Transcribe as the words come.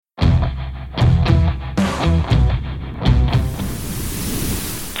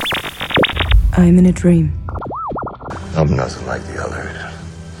I'm in a dream. I'm nothing like the others.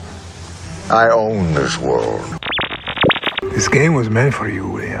 I own this world. This game was meant for you,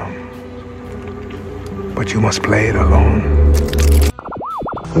 William. But you must play it alone.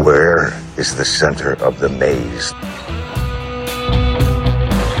 Where is the center of the maze?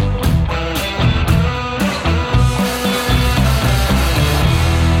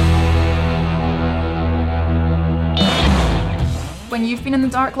 When you've been in the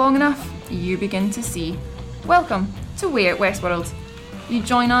dark long enough, you begin to see. Welcome to Way Out Westworld. You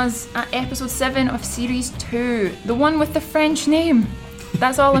join us at episode 7 of series 2, the one with the French name.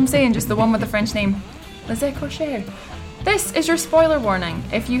 That's all I'm saying, just the one with the French name. Les Écorcheurs. This is your spoiler warning.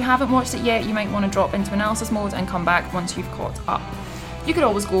 If you haven't watched it yet, you might want to drop into analysis mode and come back once you've caught up. You could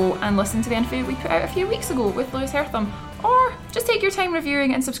always go and listen to the interview we put out a few weeks ago with Lewis Hertham, or just take your time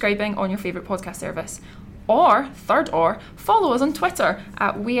reviewing and subscribing on your favourite podcast service. Or, follow us on Twitter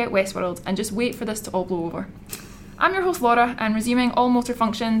at Way Out Westworld and just wait for this to all blow over. I'm your host Laura, and resuming all motor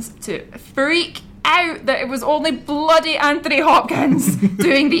functions to freak out that it was only bloody Anthony Hopkins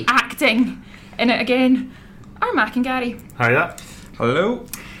doing the acting in it again. Our Mac and Gary. Hiya. Hello.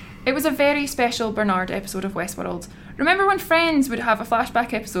 It was a very special Bernard episode of Westworld. Remember when Friends would have a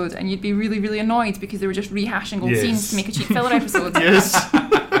flashback episode and you'd be really, really annoyed because they were just rehashing old scenes to make a cheap filler episode? Yes.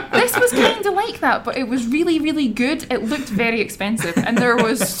 This was kind of like that, but it was really, really good. It looked very expensive, and there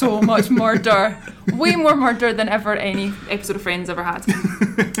was so much murder. Way more murder than ever any episode of Friends ever had.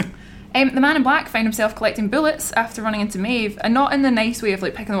 The man in black found himself collecting bullets after running into Maeve, and not in the nice way of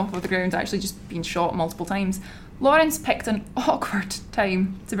like picking them up off the ground, actually just being shot multiple times. Lawrence picked an awkward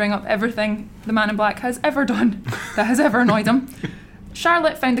time to bring up everything the man in black has ever done that has ever annoyed him.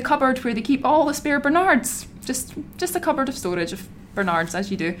 Charlotte found the cupboard where they keep all the spare Bernards. Just a cupboard of storage of Bernards,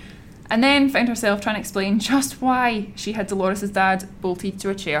 as you do. And then found herself trying to explain just why she had Dolores' dad bolted to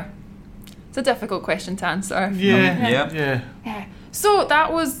a chair. It's a difficult question to answer. Yeah. So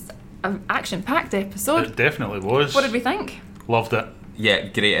that was an action-packed episode. It definitely was. What did we think? Loved it. Yeah,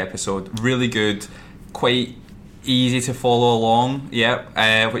 great episode. Really good. Quite easy to follow along,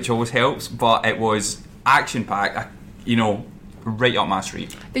 which always helps. But it was action-packed, right up my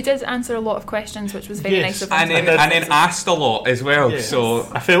street. They did answer a lot of questions, which was very nice of them. And then asked a lot as well. Yes. So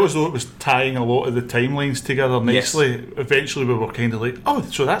I felt as though it was tying a lot of the timelines together nicely. Yes. Eventually we were kind of like, oh,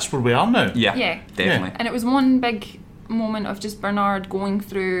 so that's where we are now. Yeah, definitely. And it was one big moment of just Bernard going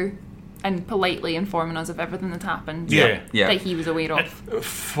through and politely informing us of everything that happened that he was aware of.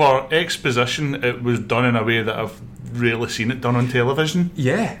 For exposition, it was done in a way that I've rarely seen it done on television.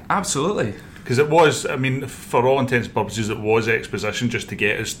 Yeah, absolutely. Because it was, for all intents and purposes, it was exposition just to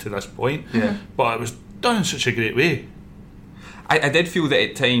get us to this point. Yeah. But it was done in such a great way. I did feel that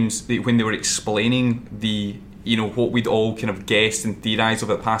at times when they were explaining the, what we'd all kind of guessed and theorised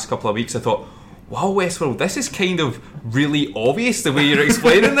over the past couple of weeks, I thought, wow, Westworld, this is kind of really obvious the way you're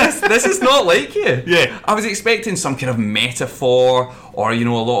explaining this. This is not like you. Yeah. I was expecting some kind of metaphor or, a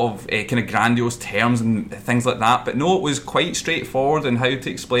lot of kind of grandiose terms and things like that. But no, it was quite straightforward in how to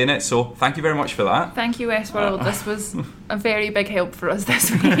explain it. So thank you very much for that. Thank you, Westworld. This was a very big help for us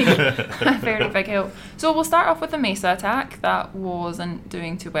this week. A very big help. So we'll start off with the Mesa attack. That wasn't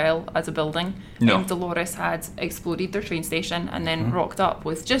doing too well as a building. No. Dolores had exploded their train station and then rocked up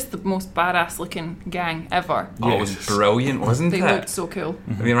with just the most badass looking gang ever. Oh, it was brilliant, wasn't They it? looked so cool.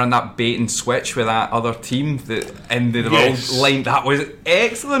 They ran that bait and switch with that other team and they were all lined. That was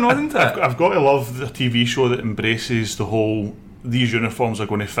excellent, wasn't it? I've got to love the TV show that embraces the whole, these uniforms are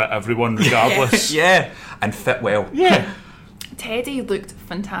going to fit everyone regardless. Yeah, and fit well. Yeah. Teddy looked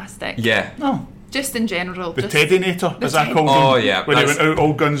fantastic. Yeah. Oh. Just in general. The Teddy-nator, as I called him. Oh, yeah. When he went out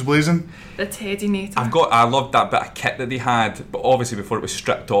all guns blazing. The Teddy-nator. I loved that bit of kit that they had, but obviously before it was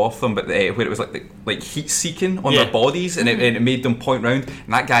stripped off them, but where it was like heat-seeking on their bodies, and it made them point round,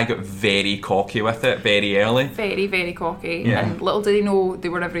 and that guy got very cocky with it very early. Very, very cocky. Yeah. And little did he know they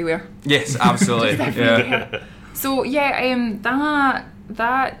were everywhere. Yes, absolutely. Yeah. So,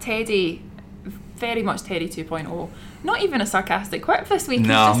 that Teddy, very much Teddy 2.0. Not even a sarcastic quip this week. No,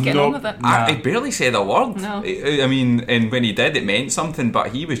 He's just getting on with it. I barely said a word. No. And when he did, it meant something,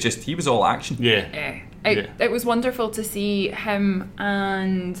 but he was all action. Yeah. It was wonderful to see him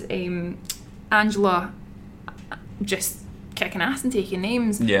and Angela just kicking ass and taking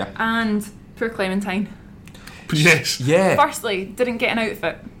names. Yeah. And poor Clementine. Yes. Yeah. Firstly, didn't get an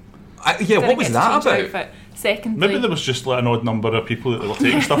outfit. What was that about? Outfit. Secondly, maybe there was just like an odd number of people that they were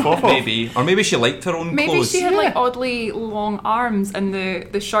taking stuff off of. Maybe she liked her own maybe clothes. she had like oddly long arms and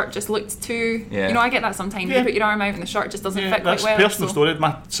the shirt just looked too. Yeah. I get that sometimes. You put your arm out and the shirt just doesn't fit quite that's well. Personal story.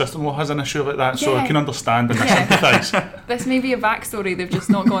 My sister-in-law has an issue like that, so Yeah. I can understand and I sympathise. This may be a backstory they've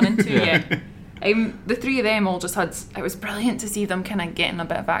just not gone into yet. The three of them all just had. It was brilliant to see them kind of getting a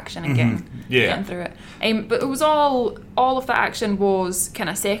bit of action and getting through it. But it was all of that action was kind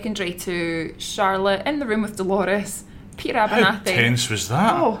of secondary to Charlotte in the room with Dolores, Peter Abernathy. How tense was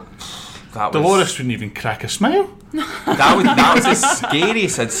that? Oh, Dolores wouldn't even crack a smile. That was the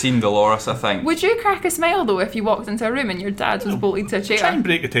scariest I'd seen Dolores, I think. would you crack a smile though if you walked into a room and your dad was bolted to a chair? Try and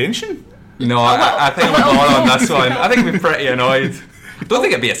break the tension. No, I think I'm not on this one. I think we're pretty annoyed. Don't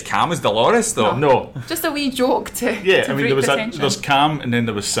think it'd be as calm as Dolores though. No. Just a wee joke to Yeah, to I mean, break the there tension. was calm and then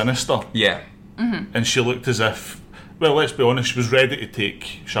there was sinister. Yeah. And she looked as if, well, let's be honest, she was ready to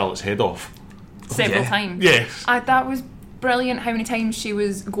take Charlotte's head off. several yeah. times. Yes. That was brilliant how many times she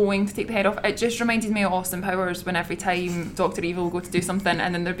was going to take the head off. It just reminded me of Austin Powers when every time Dr. Evil would go to do something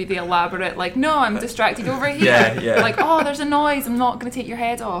and then there'd be the elaborate like, no, I'm distracted over here. Yeah. Like, oh, there's a noise, I'm not going to take your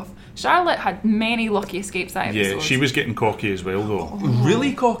head off. Charlotte had many lucky escapes that episode. Yeah, she was getting cocky as well though.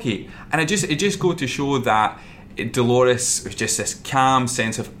 Really cocky. And it just goes to show that Dolores was just this calm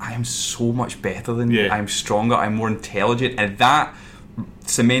sense of, I am so much better than you, I'm stronger, I'm more intelligent, and that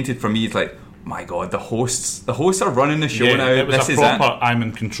cemented for me, it's like, my God, the hosts are running the show now. It was this a is proper it. I'm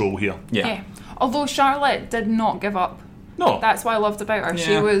in control here. Yeah. Although Charlotte did not give up. No. That's what I loved about her. Yeah.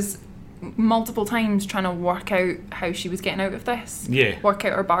 She was multiple times trying to work out how she was getting out of this. Yeah. Work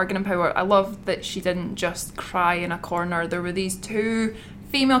out her bargaining power. I loved that she didn't just cry in a corner. There were these two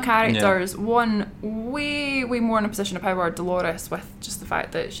female characters, one way more in a position of power, Dolores, with just the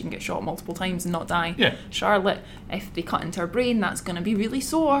fact that she can get shot multiple times and not die. Yeah. Charlotte, if they cut into her brain, that's going to be really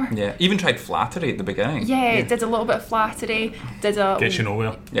sore. Yeah. Even tried flattery at the beginning. Yeah, did a little bit of flattery, did a... Gets you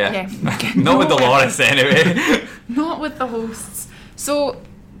nowhere. Yeah. Yeah. Not with Dolores anyway. Not with the hosts. So,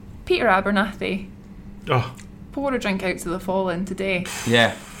 Peter Abernathy, Oh, pour a drink out to the fallen today.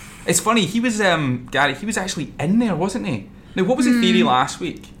 Yeah. It's funny, he was, Gary, he was actually in there, wasn't he? Now, what was the theory last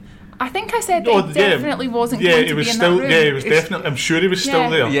week? I think I said that he definitely wasn't going to he was be in still, that room. Yeah, he was definitely. I'm sure he was still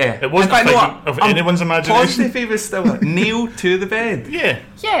there. Yeah. It wasn't In fact, a no, figment of I'm anyone's imagination. Positive he was still there. Nailed to the bed. Yeah.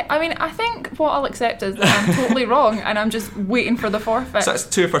 Yeah, I mean, I think what I'll accept is that I'm totally wrong and I'm just waiting for the forfeit. So it's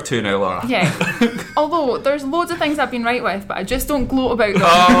 2 for 2 now, Laura. Yeah. Although, there's loads of things I've been right with, but I just don't gloat about them.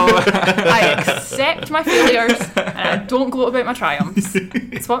 Oh. I accept my failures and I don't gloat about my triumphs.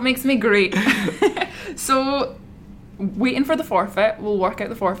 It's what makes me great. So, waiting for the forfeit. We'll work out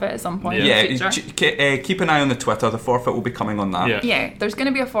the forfeit at some point in the future. Keep an eye on the Twitter. The forfeit will be coming on that. Yeah, there's going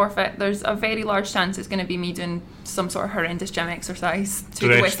to be a forfeit. There's a very large chance it's going to be me doing some sort of horrendous gym exercise to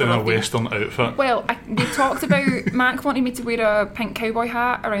the Dressed in a Westworld theme. Western outfit. Well, we talked about Mac wanting me to wear a pink cowboy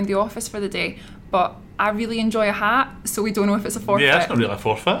hat around the office for the day, but I really enjoy a hat, so we don't know if it's a forfeit. Yeah, that's not really a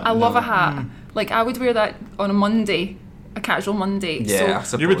forfeit. I love a hat. Like, I would wear that on a Monday, a casual Monday. Yeah, I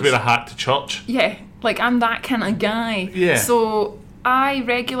So, suppose. You would wear a hat to church. yeah, like, I'm that kind of guy. Yeah. So, I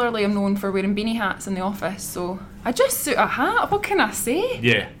regularly am known for wearing beanie hats in the office, so I just suit a hat. What can I say?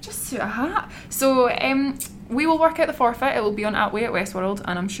 Yeah. Just suit a hat. So, we will work out the forfeit. It will be on Way at Westworld,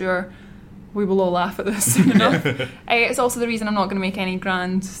 and I'm sure we will all laugh at this soon enough. It's also the reason I'm not going to make any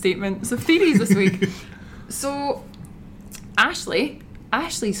grand statements of theories this week. So,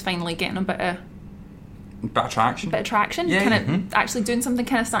 Ashley's finally getting a bit of traction. Yeah, kind of actually doing something,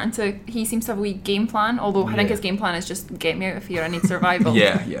 kind of starting to. He seems to have a wee game plan, although I think his game plan is just get me out of here. I need survival.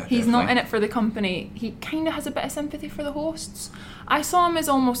 Yeah, He's not definitely. in it for the company. He kind of has a bit of sympathy for the hosts. I saw him as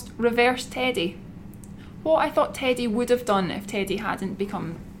almost reverse Teddy. What I thought Teddy would have done if Teddy hadn't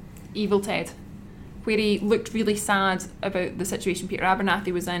become evil Ted, where he looked really sad about the situation Peter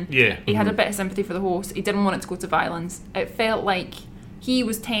Abernathy was in. Yeah. He had a bit of sympathy for the host. He didn't want it to go to violence. It felt like he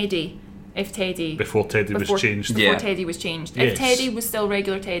was Teddy if Teddy... Before Teddy was changed. Before Yeah. Teddy was changed. Yes. If Teddy was still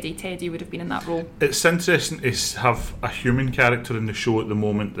regular Teddy would have been in that role. It's interesting to have a human character in the show at the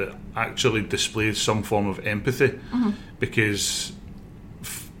moment that actually displays some form of empathy, because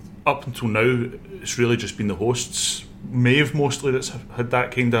up until now it's really just been the hosts, Maeve mostly, that's had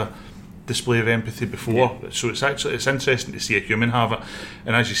that kind of display of empathy before. So it's interesting to see a human have it.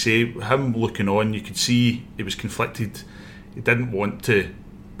 And as you say, him looking on, you could see he was conflicted. He didn't want to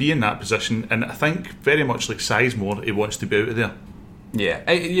be in that position, and I think very much like Sizemore, he wants to be out of there. Yeah,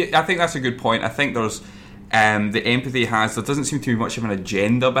 I think that's a good point. I think there's the empathy he has. There doesn't seem to be much of an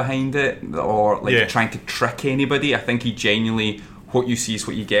agenda behind it, or like trying to trick anybody. I think he genuinely, what you see is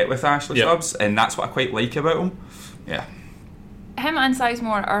what you get with Ashley Stubbs, and that's what I quite like about him. Yeah. Him and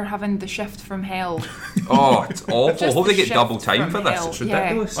Sizemore are having the shift from hell. Oh, it's awful. Just I hope they the get shift double time from for this. hell. It's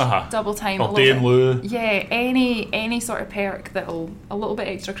ridiculous. Double time. Or a little day in bit- lieu. Yeah, any sort of perk that'll a little bit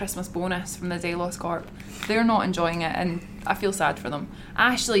extra Christmas bonus from the Delos Corp. They're not enjoying it, and I feel sad for them.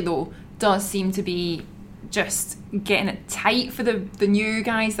 Ashley though does seem to be just getting it tight for the new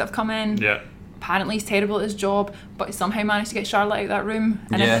guys that have come in. Yeah. apparently he's terrible at his job, but he somehow managed to get Charlotte out of that room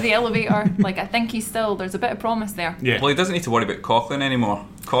and Yeah. into the elevator. Like, I think there's a bit of promise there. Yeah. Well, he doesn't need to worry about Coughlin anymore.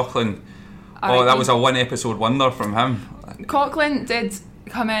 Coughlin, Alright, that was a 1 episode wonder from him. Coughlin did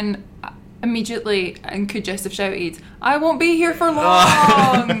come in immediately and could just have shouted, "I won't be here for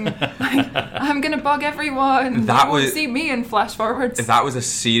long. I'm gonna bug everyone. That You won't was- see me in flash forwards." That was a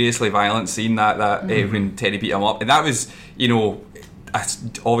seriously violent scene that when Teddy beat him up, and that was, you know,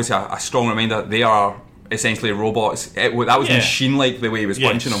 obviously a strong reminder they are essentially robots. That was Yeah. machine-like the way he was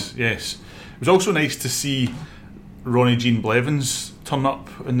punching him. Yes. It was also nice to see Ronnie Jean Blevins turn up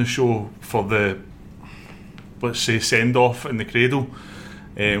in the show for the, let's say, send-off in the cradle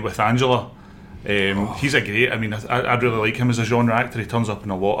with Angela. He's a great, I mean, I'd really like him as a genre actor. He turns up in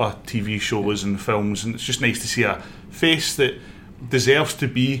a lot of TV shows and films, and it's just nice to see a face that deserves to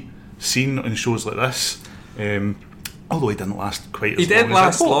be seen in shows like this. Although he didn't last quite as long. He didn't as I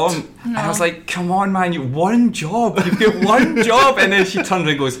last hoped. long. And I was like, come on, man, you've one job. You've got one job. And then she turns around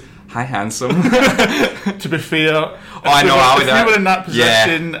and goes, hi, handsome. To be fair, I know, I would- if we were in that yeah.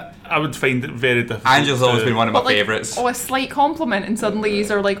 position, I would find it very difficult. Angela's always been one of my But like, favourites. a slight compliment, and suddenly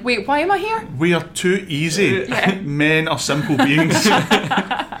you're like, "Wait, why am I here?" We are too easy. Yeah. Men are simple beings.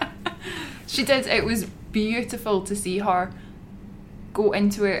 She did. It was beautiful to see her go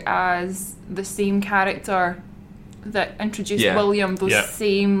into it as the same character that introduced Yeah. William. Those Yeah.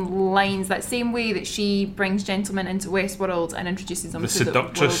 same lines, that same way that she brings gentlemen into Westworld and introduces them The to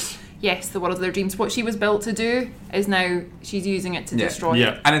seductress. the world. Yes, the world of their dreams. What she was built to do is now she's using it to destroy Yeah.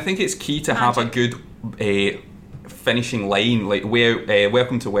 it. And I think it's key to have a good finishing line. Like,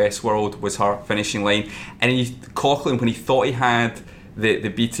 Welcome to Westworld was her finishing line. And Coughlin, when he thought he had the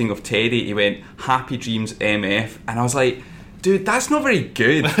beating of Teddy, he went, happy dreams, MF. And I was like, dude, that's not very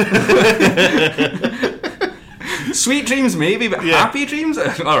good. Sweet dreams maybe, but Yeah. happy dreams?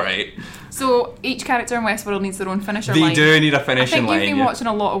 Alright. So each character in Westworld needs their own finisher They line. do need a I finishing think line. you've been yeah. watching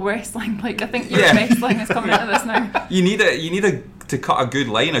a lot of wrestling. Like, I think your Yeah. wrestling is coming into this now. You need to cut a good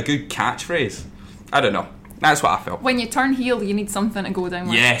line, a good catchphrase. I don't know. That's what I felt. When you turn heel, you need something to go down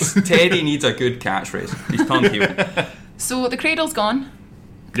with. Yes, Teddy needs a good catchphrase. He's turned heel. So the cradle's gone.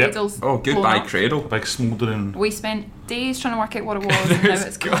 Yep. Cradle's Oh, blown goodbye, up. Cradle. Big smouldering. We spent days trying to work out what it was, and now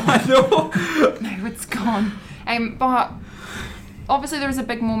it's gone. No. Now it's gone. But obviously there was a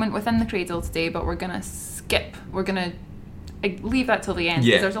big moment within the cradle today, but we're gonna skip. We're gonna leave that till the end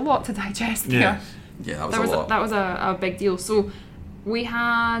because Yeah. there's a lot to digest Yeah. here. Yeah, that was There was a lot. that was a big deal. So we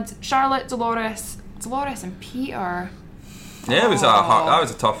had Charlotte, Dolores, and Peter. Yeah, it was that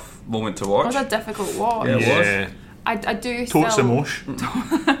was a tough moment to It watch. was a difficult watch. Yeah, it was. Yeah. I do Totes still... emotion.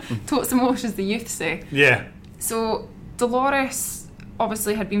 Totes emotion, as the youth say. Yeah. So Dolores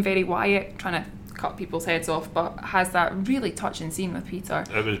obviously had been very Wyatt, trying to cut people's heads off, but has that really touching scene with Peter.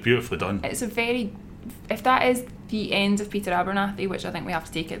 It was beautifully done. It's a very... If that is the end of Peter Abernathy, which I think we have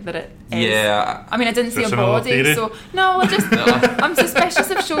to take it that it is. Yeah, I mean, I didn't see Just a another body, theory? so... No, I'm suspicious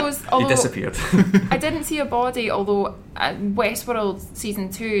of shows, he although... disappeared. I didn't see a body, although Westworld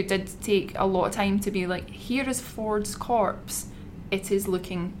Season 2 did take a lot of time to be like, here is Ford's corpse. It is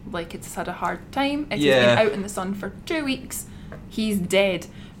looking like it's had a hard time. It Yeah. has been out in the sun for 2 weeks. He's dead.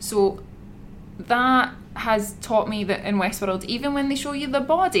 So that has taught me that in Westworld, even when they show you the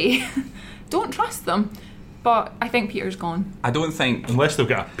body, don't trust them. But I think Peter's gone. I don't think, Unless they've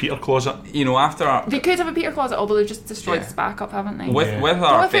got a Peter closet. after They could have a Peter closet, although they've just destroyed Yeah. his backup, haven't they? with Yeah. with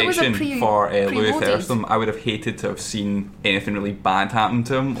our What if it was a affection for Louis pre-loaded? Thurston, I would have hated to have seen anything really bad happen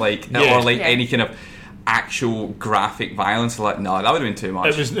to him, like Yeah. or like Yeah. any kind of actual graphic violence. Like, no, that would have been too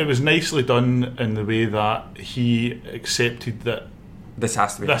much. It was nicely done in the way that he accepted that This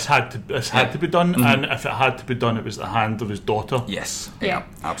has to be. this had to be done, and if it had to be done, it was the hand of his daughter. Yes. Yeah,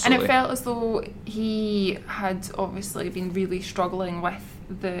 absolutely. And it felt as though he had obviously been really struggling with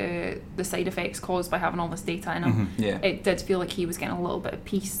the side effects caused by having all this data in him. Yeah. It did feel like he was getting a little bit of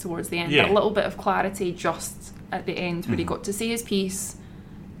peace towards the end, Yeah. a little bit of clarity just at the end where he got to say his piece,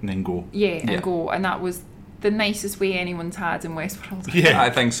 And then go. and go, and that was the nicest way anyone's had in Westworld. Yeah. I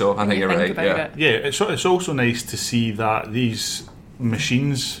think so. I think you you're think right. about Yeah. it. Yeah, it's also nice to see that these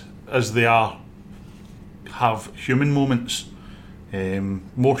machines, as they are, have human moments,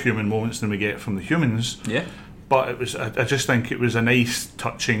 more human moments than we get from the humans. Yeah. But it was, I just think it was a nice,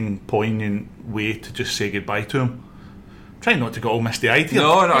 touching, poignant way to just say goodbye to him. Trying not to get all misty-eyed here.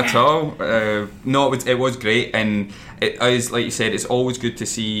 No, not at all. No, it was great, and it is, like you said, it's always good to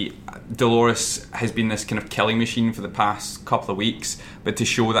see. Dolores has been this kind of killing machine for the past couple of weeks, but to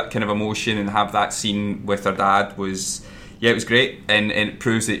show that kind of emotion and have that scene with her dad was, it was great, and it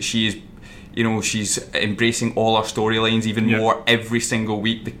proves that she is, You know, she's embracing all our storylines even more every single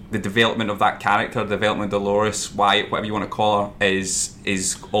week. The development of that character, the development of Dolores, Wyatt, whatever you want to call her,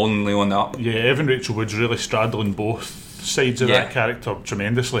 is only on the up. Yeah, Evan Rachel Wood's really straddling both sides of that character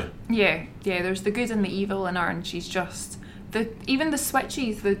tremendously. Yeah, there's the good and the evil in her, and she's just even the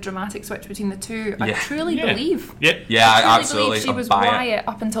switches, the dramatic switch between the two. I truly believe. I absolutely believe she was Wyatt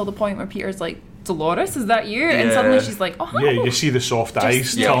up until the point where Peter's like, Dolores, is that you? And suddenly she's like, oh. Yeah, you see the soft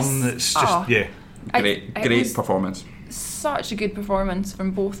eyes turn. It's just great performance. Such a good performance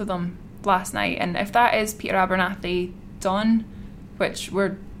from both of them last night, and if that is Peter Abernathy done, which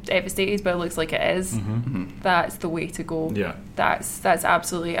we're devastated, but it looks like it is, that's the way to go. Yeah, that's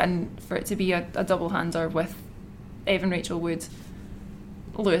absolutely, and for it to be a double hander with Evan Rachel Wood,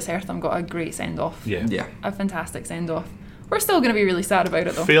 Lewis Hertham got a great send off. A fantastic send off. We're still going to be really sad about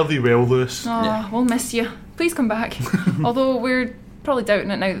it though. Fare thee well, Lewis. We'll miss you. Please come back. Although we're probably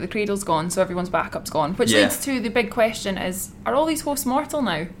doubting it now that the Cradle's gone, so everyone's backup's gone. Which leads to the big question is, are all these hosts mortal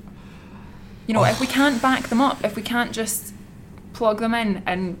now? You know, if we can't back them up, if we can't just plug them in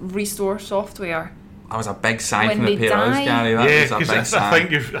and restore software. That was a big sign from the pair of us, Gary. That was a big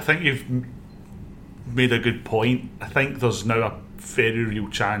sign. I think you've made a good point. I think there's now a very real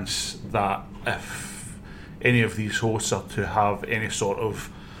chance that if any of these hosts are to have any sort of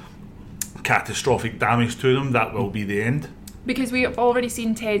catastrophic damage to them, that will be the end. Because we have already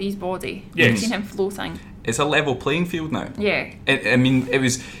seen Teddy's body. Yes. We've seen him floating. It's a level playing field now. Yeah. I mean,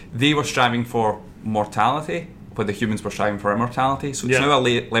 they were striving for mortality, where the humans were striving for immortality. So it's now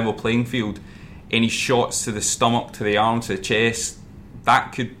a level playing field. Any shots to the stomach, to the arm, to the chest,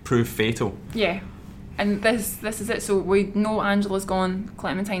 that could prove fatal. Yeah. And this is it. So we know Angela's gone,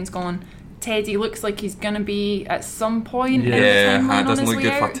 Clementine's gone. Teddy looks like he's going to be at some point in the timeline it doesn't look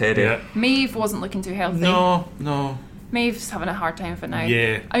good for Teddy. Yeah. Maeve wasn't looking too healthy. No. Maeve's having a hard time with it now.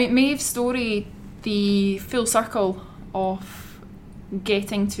 Yeah. I mean, Maeve's story, the full circle of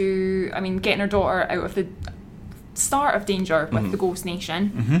getting her daughter out of the start of danger with the Ghost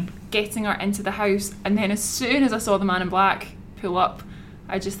Nation, getting her into the house, and then as soon as I saw the Man in Black pull up,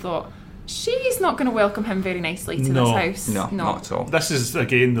 I just thought, she's not going to welcome him very nicely to this house. No, not at all. This is,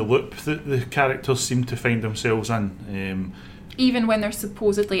 again, the loop that the characters seem to find themselves in. Even when they're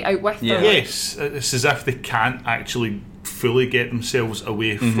supposedly out with her. Yes, it's as if they can't actually fully get themselves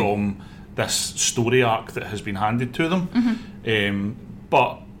away from this story arc that has been handed to them.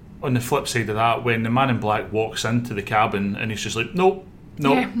 But on the flip side of that, when the Man in Black walks into the cabin and he's just like, nope,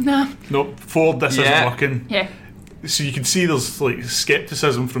 Ford, this isn't working. Yeah. So you can see there's like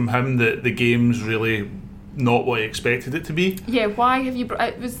scepticism from him that the game's really not what he expected it to be. Yeah, why have you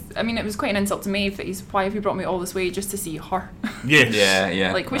it was quite an insult to Maeve that why have you brought me all this way just to see her? Yes.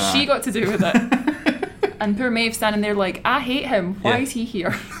 Yeah. Like, what's she got to do with it? And poor Maeve standing there like, I hate him. Why is he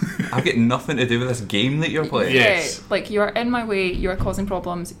here? I've got nothing to do with this game that you're playing. Yes. Yeah, like, you are in my way, you are causing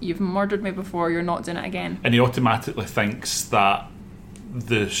problems, you've murdered me before, you're not doing it again. And he automatically thinks that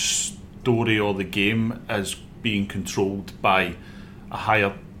the story or the game is being controlled by a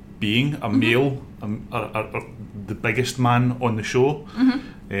higher being, a male, the biggest man on the show.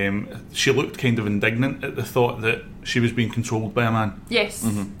 She looked kind of indignant at the thought that she was being controlled by a man. Yes,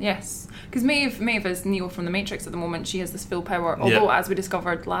 yes. Because Maeve is Neo from the Matrix at the moment. She has this full power. Although, as we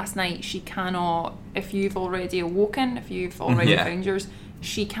discovered last night, she cannot, if you've already awoken, if you've already found yours,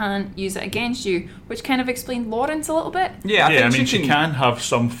 she can't use it against you, which kind of explained Lawrence a little bit. I mean, she can have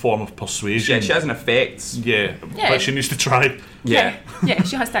some form of persuasion. She has an effect. But she needs to try. Yeah,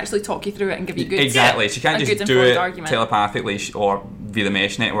 she has to actually talk you through it and give you good. Exactly, she can't just do it argument. Telepathically or via the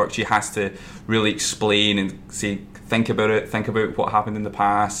mesh network. She has to really explain and say, think about it, think about what happened in the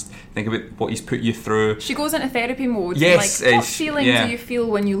past, think about what he's put you through. She goes into therapy mode. Yes, like, what feeling do you feel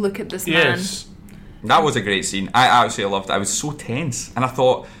when you look at this man? That was a great scene. I absolutely loved it. I was so tense, and I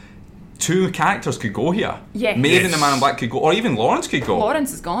thought two characters could go here. Yes. Maeve and the Man in Black could go, or even Lawrence could go.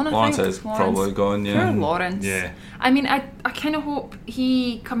 Lawrence is gone, Lawrence is probably gone, yeah. Poor Lawrence. Yeah. I mean, I kind of hope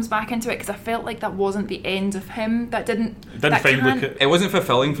he comes back into it, because I felt like that wasn't the end of him. It wasn't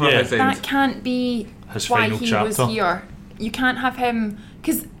fulfilling for his end. That can't be his why final he chapter. was here. You can't have him,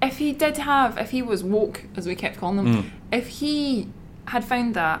 because if he was woke, as we kept calling him, if he had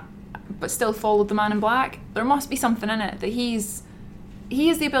found that but still followed the Man in Black, there must be something in it that he has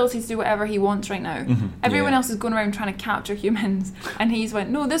the ability to do whatever he wants right now. Everyone else is going around trying to capture humans, and he's went,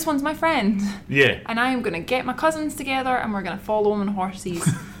 no, this one's my friend. Yeah. And I am going to get my cousins together and we're going to follow him on horses.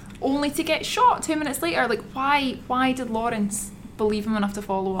 Only to get shot 2 minutes later. Like, why did Lawrence believe him enough to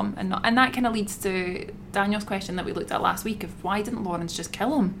follow him? And that kind of leads to Daniel's question that we looked at last week of why didn't Lawrence just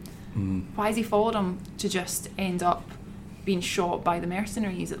kill him? Why has he followed him to just end up being shot by the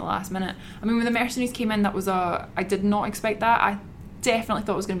mercenaries at the last minute. I mean, when the mercenaries came in, I did not expect that. I definitely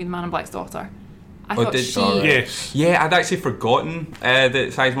thought it was going to be the Man in Black's daughter. I thought she... Yes. Yeah, I'd actually forgotten that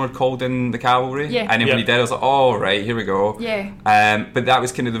Sizemore called in the cavalry. Yeah. And then when he did, I was like, oh, right, here we go. Yeah. But that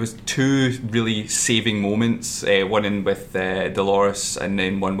was there was two really saving moments, one in with Dolores and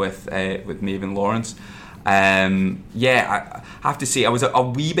then one with Maeve and Lawrence. I have to say, I was a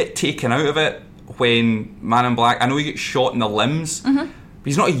wee bit taken out of it when Man in Black, I know he gets shot in the limbs, but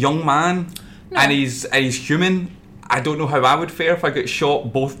he's not a young man, and he's human. I don't know how I would fare if I got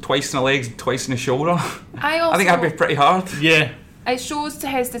shot twice in the legs and twice in the shoulder. I think that'd be pretty hard. Yeah. It shows to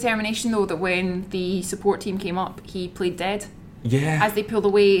his determination, though, that when the support team came up, he played dead. Yeah. As they pulled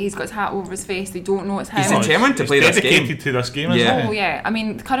away, he's got his hat over his face. They don't know it's him. He's determined to play this game. Dedicated to this game, isn't Yeah. he? Oh, yeah. I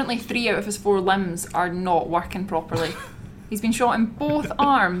mean, currently 3 out of his 4 limbs are not working properly. He's been shot in both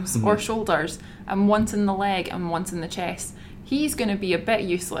arms or shoulders, and once in the leg and once in the chest. He's going to be a bit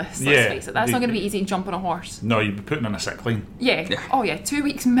useless, let's face it. That's not going to be easy to jump on a horse. No, you'd be putting in a sick line. Yeah. Oh, yeah. 2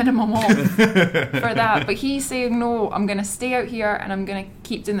 weeks minimum off for that. But he's saying, no, I'm going to stay out here and I'm going to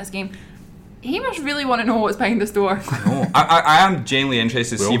keep doing this game. He must really want to know what's behind this door. I am genuinely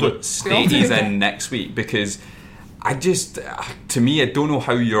interested to see do. what state he's in next week, because to me, I don't know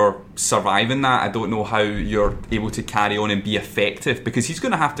how you're surviving that. I don't know how you're able to carry on and be effective, because he's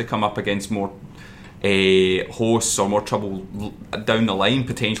going to have to come up against more hosts or more trouble down the line,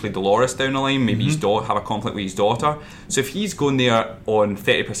 potentially Dolores down the line, maybe his have a conflict with his daughter. So if he's going there on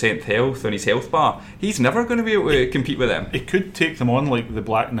 30% health on his health bar, he's never going to be able to compete with him. It could take them on like the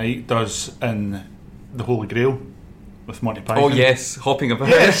Black Knight does in the Holy Grail with Monty Python. Oh yes, hopping about.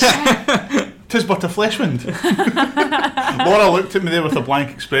 Yes. 'Tis but a flesh wound. Laura looked at me there with a blank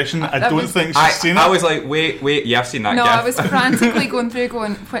expression. I don't think she's seen it. I was like, wait, yeah, I've seen that. No, gif. I was frantically going through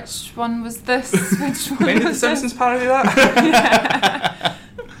going, which one was this? Which one When did The was Simpsons this? parody that?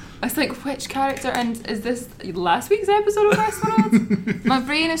 I was like, which character? And is this last week's episode of Westworld? My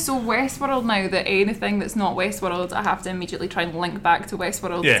brain is so Westworld now that anything that's not Westworld, I have to immediately try and link back to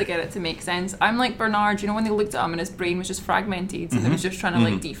Westworld to get it to make sense. I'm like Bernard, you know, when they looked at him and his brain was just fragmented and it was just trying to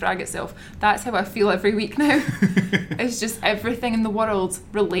like defrag itself. That's how I feel every week now. It's just everything in the world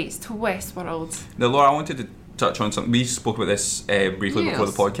relates to Westworld. Now, Laura, I wanted to touch on something. We spoke about this briefly before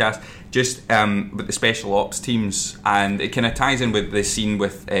the podcast, just with the special ops teams, and it kind of ties in with the scene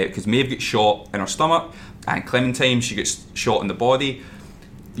with because Maeve gets shot in her stomach and Clementine, she gets shot in the body.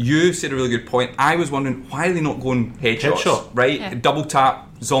 You said a really good point. I was wondering, why are they not going headshot, right? Yeah. Double tap,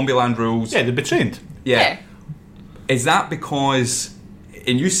 Zombieland rules. Yeah, they'd be trained. Yeah. Is that because,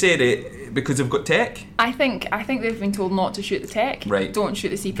 and you said it because they've got tech? I think they've been told not to shoot the tech. Right. Don't shoot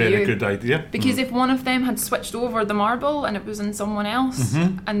the CPU. Very good idea. Because if one of them had switched over the marble and it was in someone else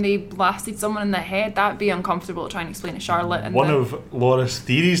and they blasted someone in the head, that'd be uncomfortable to try and explain to Charlotte. And One of Laura's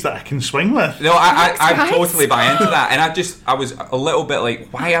theories that I can swing with. No, I guys. totally buy into that, and I was a little bit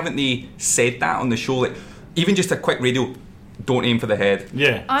like, why haven't they said that on the show? Like, even just a quick radio, don't aim for the head.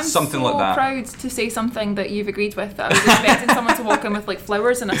 Yeah. I'm something so like that. proud to say something that you've agreed with, that I was expecting someone to walk in with like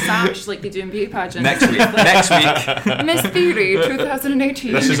flowers and a sash like they do in beauty pageants. Next week. Miss Theory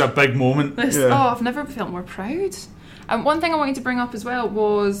 2018. This is a big moment. Oh, I've never felt more proud. One thing I wanted to bring up as well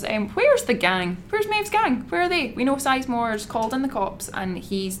was, where's the gang? Where's Maeve's gang? Where are they? We know Sizemore's called in the cops and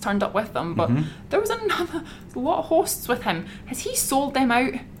he's turned up with them, but there was a lot of hosts with him. Has he sold them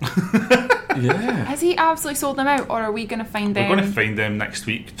out? Yeah. Has he absolutely sold them out, or are we going to find We're them? going to find them next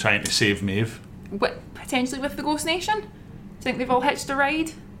week trying to save Maeve. Potentially with the Ghost Nation? Do you think they've all hitched a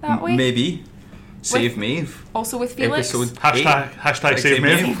ride that way? Maybe. Save Maeve. Also with Felix? Episode Hashtag save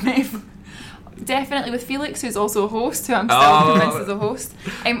Maeve. Maeve. Definitely with Felix, who's also a host, who I'm still convinced is a host.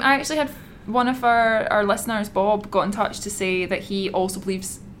 I actually had one of our listeners, Bob, got in touch to say that he also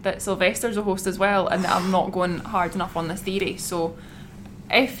believes that Sylvester's a host as well, and that I'm not going hard enough on this theory. So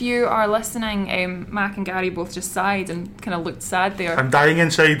if you are listening, Mac and Gary both just sighed and kind of looked sad there. I'm dying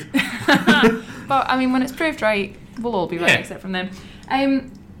inside. But I mean, when it's proved right, we'll all be right, except from them.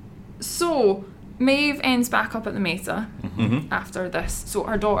 So Maeve ends back up at the Mesa after this. So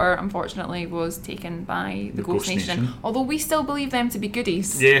her daughter, unfortunately, was taken by the Ghost Nation. Although we still believe them to be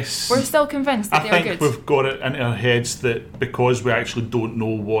goodies. Yes. We're still convinced that they're I good. think we've got it into our heads that because we actually don't know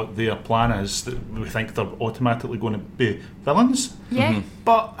what their plan is, that we think they're automatically going to be villains. Yeah.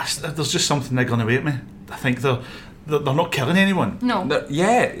 But there's just something niggling away at me. I think they're not killing anyone. No.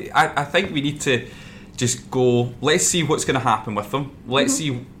 I think we need to just go, let's see what's going to happen with them. Let's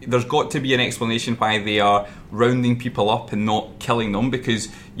see, there's got to be an explanation why they are rounding people up and not killing them, because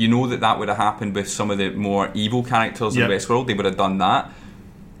you know that would have happened with some of the more evil characters in Westworld. They would have done that.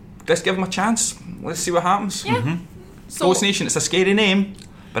 Let's give them a chance. Let's see what happens. Yeah. So, Ghost Nation, it's a scary name,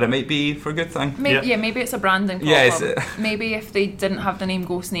 but it might be for a good thing. maybe it's a branding problem. Yeah, it's- maybe if they didn't have the name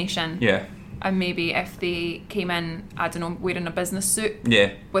Ghost Nation, Yeah. and maybe if they came in, I don't know, wearing a business suit Yeah.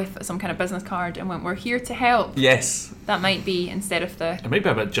 with some kind of business card and went, "We're here to help." Yes. That might be instead of the. It might be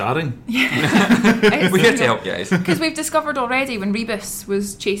a bit jarring. We're here to help, guys. Because we've discovered already when Rebus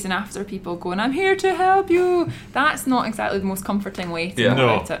was chasing after people going, "I'm here to help you," that's not exactly the most comforting way to Yeah. go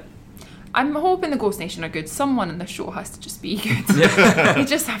No. about it. I'm hoping the Ghost Nation are good. Someone in the show has to just be good. Yeah. You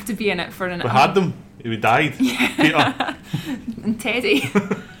just have to be in it for an We had them. We died. Peter. And Teddy.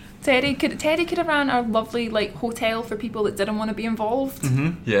 Teddy could have ran a lovely hotel for people that didn't want to be involved.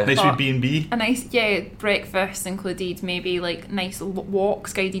 Yeah. Nice But- wee B&B. A nice breakfast included, maybe nice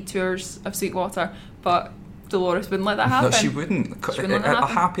walks, guided tours of Sweetwater. But Dolores wouldn't let that happen. No, she wouldn't. She wouldn't let that A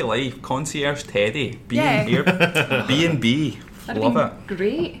happen. happy life. Concierge Teddy. Yeah. B&B. That'd Love been it.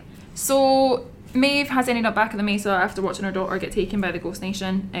 great. So Maeve has ended up back at the Mesa after watching her daughter get taken by the Ghost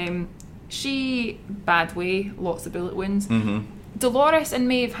Nation. She, bad way, lots of bullet wounds. Dolores and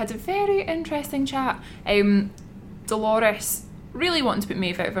Maeve had a very interesting chat. Dolores really wanted to put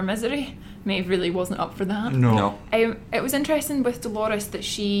Maeve out of her misery. Maeve really wasn't up for that. No. It was interesting with Dolores that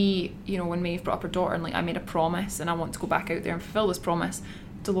she, when Maeve brought up her daughter and I made a promise and I want to go back out there and fulfill this promise,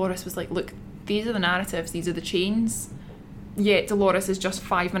 Dolores was like, look, these are the narratives, these are the chains. Yet Dolores is just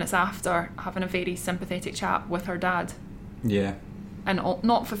 5 minutes after having a very sympathetic chat with her dad Yeah. and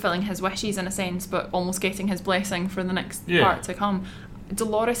not fulfilling his wishes in a sense, but almost getting his blessing for the next part to come.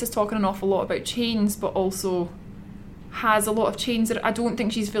 Dolores is talking an awful lot about chains, but also has a lot of chains that I don't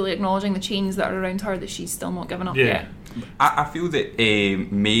think she's fully acknowledging the chains that are around her that she's still not given up yet. I feel that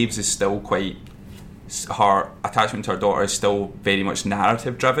Maeve's is still quite... Her attachment to her daughter is still very much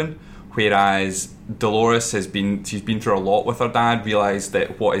narrative driven, whereas Dolores she's been through a lot with her dad, realised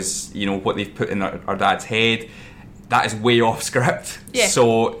that what they've put in her dad's head, that is way off script. Yeah.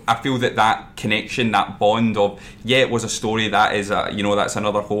 So I feel that connection, that bond of, it was a story that is that's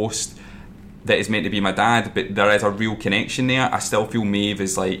another host that is meant to be my dad, but there is a real connection there. I still feel Maeve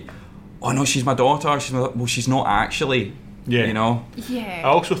is like, oh no, she's my daughter. She's not actually. Yeah. Yeah. I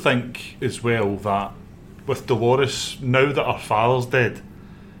also think as well that with Dolores, now that her father's dead,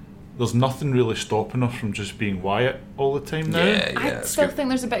 there's nothing really stopping her from just being Wyatt all the time now. I still think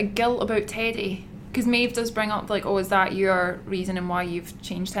there's a bit of guilt about Teddy. Because Maeve does bring up, is that your reasoning why you've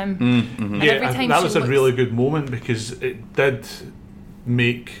changed him? And every time that she was a looks- really good moment because it did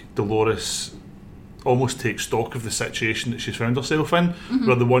make Dolores almost take stock of the situation that she's found herself in,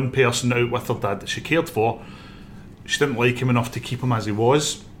 where the one person out with her dad that she cared for, she didn't like him enough to keep him as he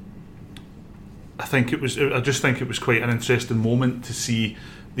was. I just think it was quite an interesting moment to see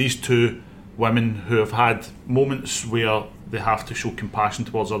these two women who have had moments where they have to show compassion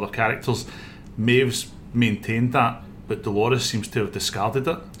towards other characters. Maeve's maintained that, but Dolores seems to have discarded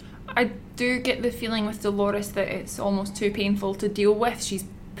it. I do get the feeling with Dolores that it's almost too painful to deal with. She's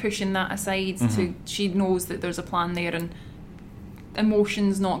pushing that aside. She knows that there's a plan there and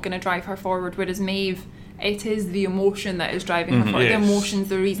emotion's not going to drive her forward, whereas Maeve, it is the emotion that is driving her forward. Yes. The emotion's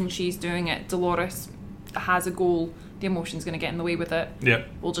the reason she's doing it. Dolores has a goal. The emotion's going to get in the way with it. Yeah.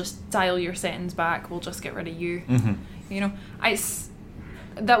 We'll just dial your settings back. We'll just get rid of you.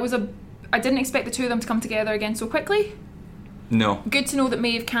 I didn't expect the two of them to come together again so quickly. No. Good to know that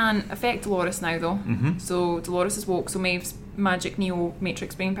Maeve can affect Dolores now, though. So Dolores is woke, so Maeve's magic Neo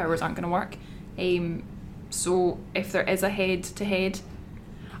Matrix brain powers aren't going to work. So if there is a head-to-head...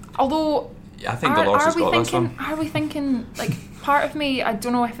 Although... I think Dolores has got this one. Are we thinking... part of me, I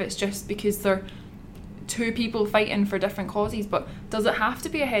don't know if it's just because they're two people fighting for different causes, but does it have to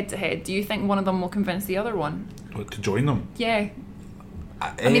be a head-to-head? Do you think one of them will convince the other one? To join them. Yeah.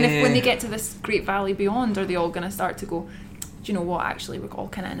 I mean, if when they get to this Great Valley Beyond, are they all going to start to go, do you know what, actually, we're all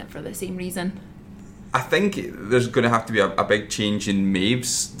kind of in it for the same reason? I think there's going to have to be a big change in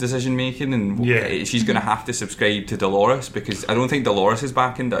Maeve's decision making, and she's going to have to subscribe to Dolores, because I don't think Dolores is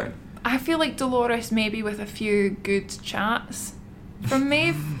backing down. I feel like Dolores, maybe with a few good chats from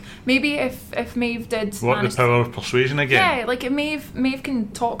Maeve. Maybe if Maeve did... What, the power of persuasion again? Yeah, like if Maeve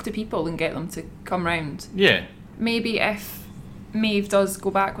can talk to people and get them to come round. Yeah. Maybe if Maeve does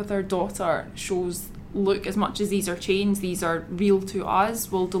go back with her daughter, shows, look, as much as these are chains, these are real to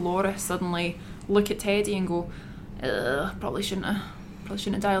us, will Dolores suddenly look at Teddy and go, probably shouldn't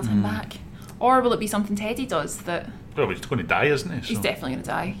have dialed him back? Or will it be something Teddy does that... Well, he's going to die, isn't he? So. He's definitely going to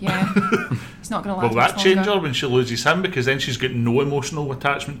die, yeah. He's not going to last Will that much change longer. her when she loses him? Because then she's got no emotional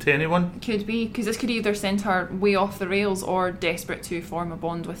attachment to anyone. Could be, because this could either send her way off the rails or desperate to form a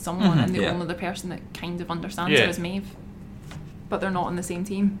bond with someone, and the only other person that kind of understands her is Maeve. But they're not on the same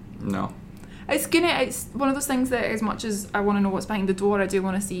team. No. It's one of those things that, as much as I want to know what's behind the door, I do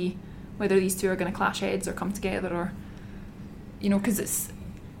want to see whether these two are going to clash heads or come together, or because it's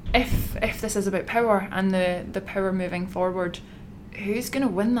if this is about power and the power moving forward, who's going to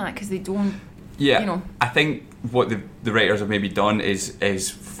win that? Because they don't. Yeah, I think what the writers have maybe done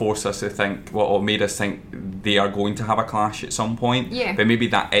is force us to think, or made us think they are going to have a clash at some point. Yeah. But maybe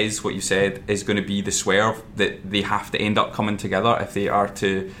that is what you said is going to be the swerve, that they have to end up coming together if they are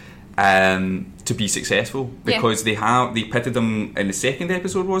to be successful, because they pitted them in the second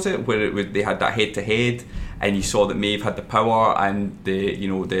episode, was it, where they had that head to head, and you saw that Maeve had the power and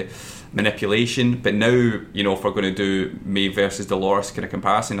the manipulation. But now, if we're going to do Maeve versus Dolores kind of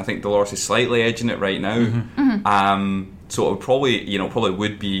comparison, I think Dolores is slightly edging it right now. So it would probably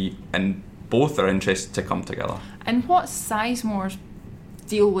would be, and both are interested to come together. And what's Sizemore's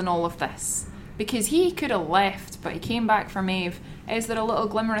deal in all of this? Because he could have left, but he came back for Maeve. Is there a little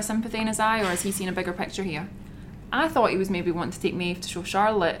glimmer of sympathy in his eye, or has he seen a bigger picture here? I thought he was maybe wanting to take Maeve to show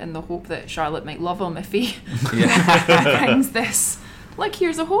Charlotte in the hope that Charlotte might love him if he brings this. Like,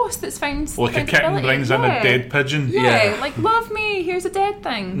 here's a host that's found like a kitten brings in a dead pigeon. Yeah, like, love me, here's a dead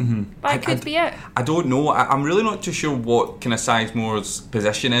thing. That could be it. I don't know. I'm really not too sure what kind of Sizemore's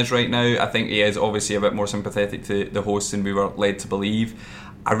position is right now. I think he is obviously a bit more sympathetic to the host than we were led to believe.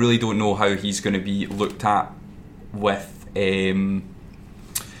 I really don't know how he's going to be looked at with with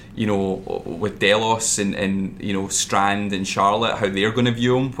Delos and Strand and Charlotte, how they're going to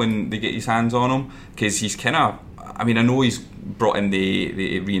view him when they get his hands on him, because he's kind of, I know he's brought in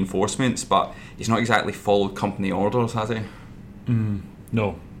the reinforcements, but he's not exactly followed company orders, has he?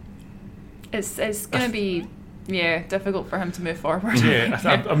 No. It's going to be difficult for him to move forward.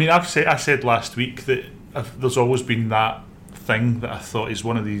 I said last week that there's always been that thing that I thought he's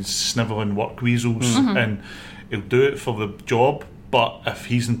one of these snivelling work weasels, and he'll do it for the job, but if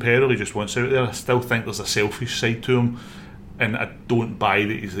he's in peril, he just wants out there. I still think there's a selfish side to him, and I don't buy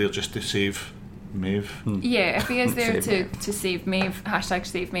that he's there just to save Maeve. Yeah, if he is there to save Maeve,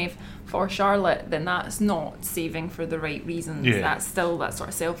 #save Maeve, for Charlotte, then that's not saving for the right reasons. That's still that sort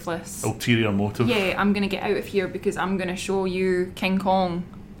of selfless ulterior motive. Yeah, I'm going to get out of here because I'm going to show you King Kong.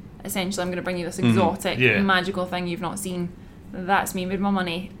 Essentially, I'm going to bring you this exotic, magical thing you've not seen. That's me, made my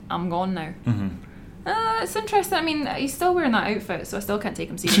money, I'm gone now. It's interesting. He's still wearing that outfit, so I still can't take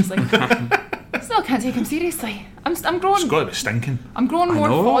him seriously. I'm growing. It's got to be stinking. I'm growing more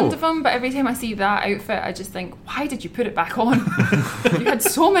fond of him, but every time I see that outfit, I just think, why did you put it back on? You had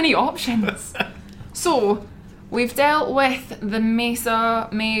so many options. So, we've dealt with the Mesa,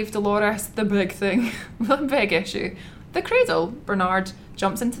 Maeve, Dolores, the big thing, the big issue. The cradle. Bernard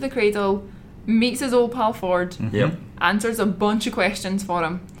jumps into the cradle, meets his old pal Ford, answers a bunch of questions for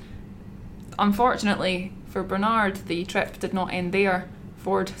him. Unfortunately for Bernard, the trip did not end there.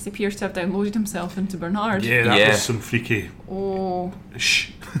 Ford appears to have downloaded himself into Bernard. Yeah, that was some freaky. Oh.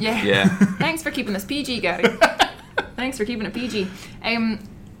 Shh. Yeah. Thanks for keeping this PG, Gary. Thanks for keeping it PG.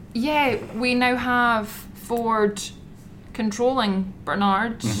 We now have Ford controlling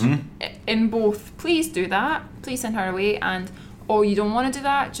Bernard in both, please do that, please send her away, and you don't want to do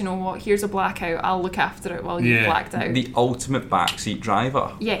that? Do you know what? Here's a blackout. I'll look after it while you've blacked out. The ultimate backseat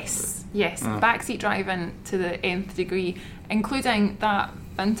driver. Yes. Backseat driving to the nth degree, including that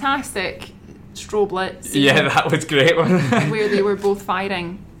fantastic strobe lit scene. Yeah, that was great one. where they were both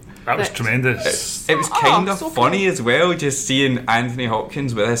firing. That was tremendous. It was kind of funny as well, just seeing Anthony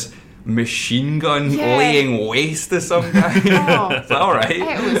Hopkins with this machine gun laying waste to some guy. Is that alright?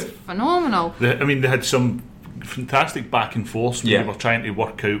 It was phenomenal. They had some fantastic back and forth when they were trying to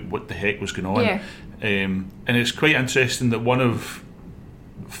work out what the heck was going on. And it's quite interesting that one of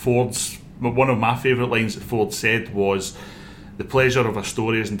my favourite lines that Ford said was, "The pleasure of a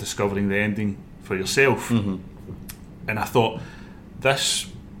story is in discovering the ending for yourself." And I thought this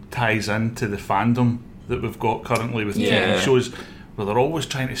ties into the fandom that we've got currently with TV shows, where they're always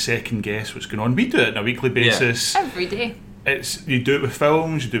trying to second guess what's going on. We do it on a weekly basis. Every day. You do it with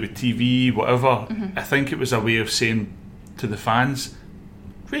films, you do it with TV, whatever. I think it was a way of saying to the fans,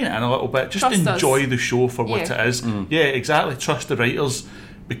 rein it in a little bit, just trust enjoy us. The show for what it is. Yeah, exactly, trust the writers,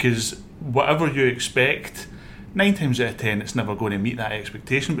 because whatever you expect, 9 times out of 10 it's never going to meet that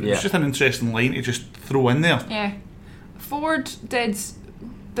expectation, but it's just an interesting line to just throw in there. Ford did,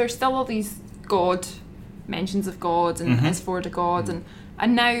 there's still all these God mentions of God, and is Ford a God, and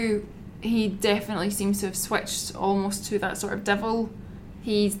now he definitely seems to have switched almost to that sort of devil.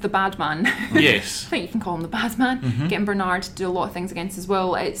 He's the bad man. Yes. I think you can call him the bad man. Getting Bernard to do a lot of things against his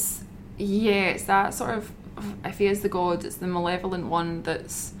will. It's that sort of, if he is the God, it's the malevolent one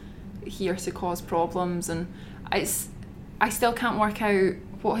that's here to cause problems, and I still can't work out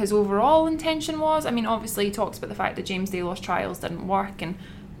what his overall intention was. I mean, obviously he talks about the fact that James Delos trials didn't work, and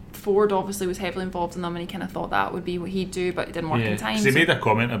Ford obviously was heavily involved in them, and he kind of thought that would be what he'd do, but it didn't work in time. Because he made a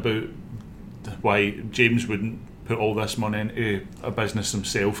comment about why James wouldn't put all this money into a business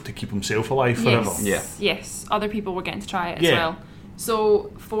himself to keep himself alive forever. Yes, other people were getting to try it as well.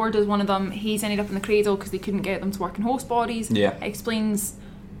 So Ford is one of them. He's ended up in the cradle because they couldn't get them to work in host bodies. Yeah. It explains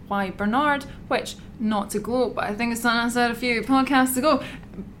why Bernard, which, not to gloat, but I think it's something I said a few podcasts ago,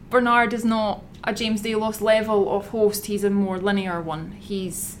 Bernard is not a James Delos level of host. He's a more linear one.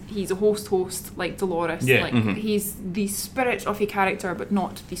 He's a host like Dolores. Yeah. Like he's the spirit of a character, but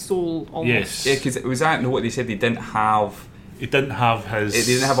not the soul almost. Yes. Yeah, because was that what they said? They didn't have his. They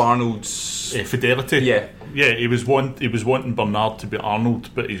didn't have Arnold's fidelity. Yeah. Yeah, he was wanting Bernard to be Arnold,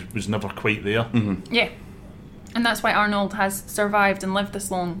 but he was never quite there. Yeah. And that's why Arnold has survived and lived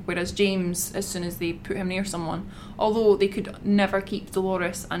this long, whereas James, as soon as they put him near someone, although they could never keep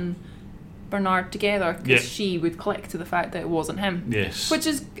Dolores and Bernard together, because she would click to the fact that it wasn't him. Yes. Which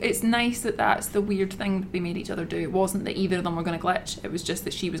is, it's nice that that's the weird thing that they made each other do. It wasn't that either of them were going to glitch, it was just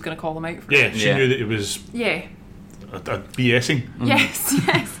that she was going to call them out for it. She knew that it was a BSing.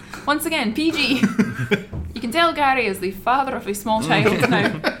 Yes. Once again, PG. You can tell Gary is the father of a small child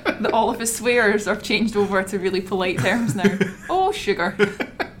now, that all of his swears are changed over to really polite terms now. Oh, sugar.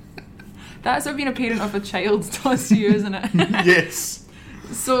 That's what being a parent of a child does to you, isn't it? Yes.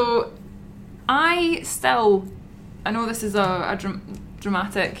 So, I know this is a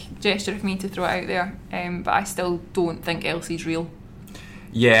dramatic gesture of me to throw it out there, but I still don't think Elsie's real.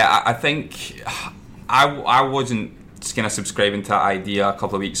 Yeah, I think I wasn't kind of subscribing to that idea a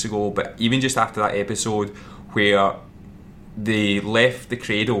couple of weeks ago, but even just after that episode where they left the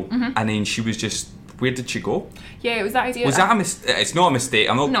cradle and then she was just, where did she go? Yeah, it was that idea. Was that a mistake? It's not a mistake.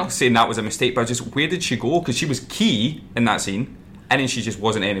 I'm not saying that was a mistake, but just where did she go? Because she was key in that scene, and then she just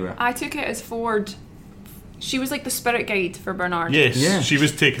wasn't anywhere. I took it as Ford. She was like the spirit guide for Bernard. Yes, she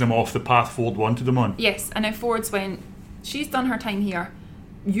was taking him off the path Ford wanted him on. Yes, and then Ford's went, she's done her time here.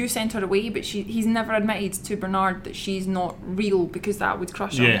 You sent her away, but he's never admitted to Bernard that she's not real, because that would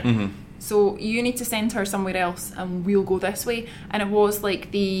crush him. Yeah. So you need to send her somewhere else, and we'll go this way. And it was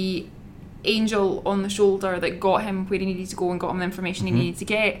like the angel on the shoulder that got him where he needed to go and got him the information he needed to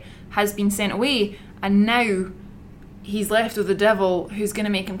get has been sent away, and now he's left with the devil who's going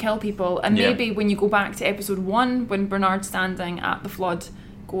to make him kill people. And maybe when you go back to episode 1, when Bernard's standing at the flood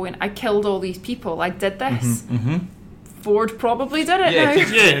going, I killed all these people, I did this, Ford probably did it now.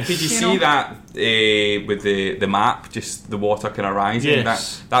 Did you see that with the map, just the water kind of rising?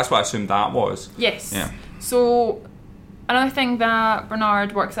 Yes. That's what I assumed that was. Yes. Yeah. So another thing that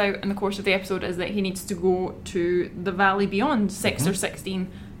Bernard works out in the course of the episode is that he needs to go to the Valley Beyond, Sector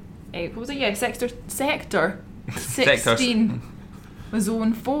 16. What was it? Yeah, Sector 16,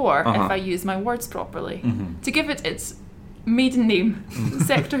 Zone 4, if I use my words properly. To give it its maiden name,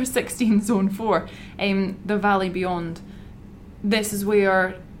 Sector 16, Zone 4, the Valley Beyond. This is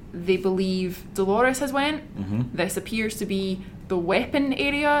where they believe Dolores has went. This appears to be the weapon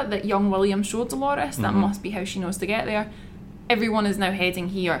area that young William showed Dolores. That must be how she knows to get there. Everyone is now heading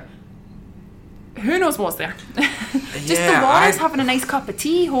here. Who knows what's there? Just Dolores having a nice cup of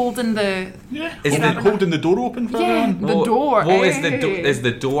tea, holding the holding the door open for everyone. The door. Is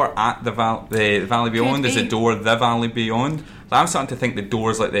the door at the Valley Beyond? Is the door the Valley Beyond? I'm starting to think the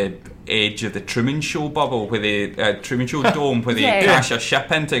door's like the edge of the Truman Show bubble, where the Truman Show dome, where they crash a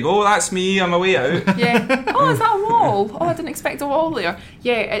ship into. Go, that's me, I'm away out. Yeah. Oh, is that a wall? Oh, I didn't expect a wall there.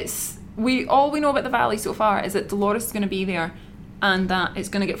 Yeah, all we know about the Valley so far is that Dolores is going to be there, and that it's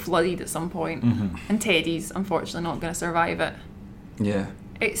going to get flooded at some point, and Teddy's unfortunately not going to survive it. Yeah.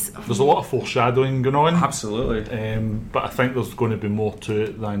 There's a lot of foreshadowing going on. Absolutely. But I think there's going to be more to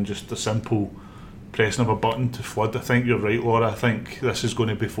it than just a simple pressing of a button to flood. I think you're right, Laura. I think this is going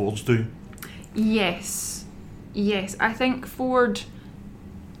to be Ford's doing. Yes. I think Ford...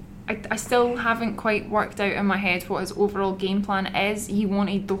 I still haven't quite worked out in my head what his overall game plan is. He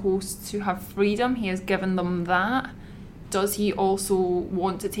wanted the hosts to have freedom. He has given them that. Does he also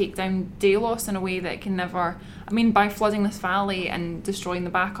want to take down Delos in a way that can never... I mean, by flooding this valley and destroying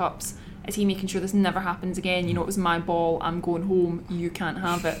the backups, is he making sure this never happens again? You know, it was my ball, I'm going home, you can't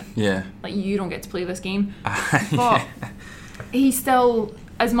have it. Yeah. Like, you don't get to play this game. But he still,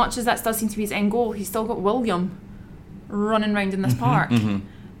 as much as that does seem to be his end goal, he's still got William running around in this park.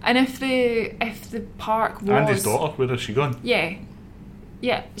 And if the park was... And his daughter, where has she gone? Yeah,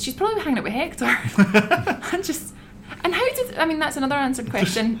 she's probably hanging out with Hector. And how did... I mean, that's another answered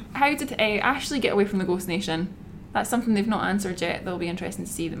question. How did Ashley get away from the Ghost Nation? That's something they've not answered yet. That'll be interesting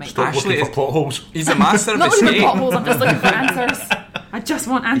to see. That might Stop Ashley looking for is- plot holes. He's a master of not looking for escape. potholes. I'm just looking for answers. I just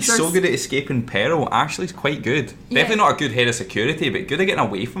want answers. He's so good at escaping peril. Ashley's quite good. Yeah. Definitely not a good head of security, but good at getting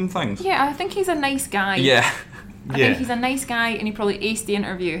away from things. Yeah, I think he's a nice guy. Yeah. I think he's a nice guy, and he probably aced the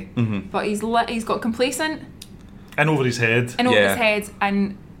interview. But he's got complacent In over his head. and over Yeah. his head,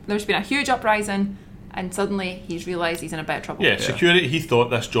 and there's been a huge uprising, and suddenly he's realised he's in a bit of trouble. Yeah, security. He thought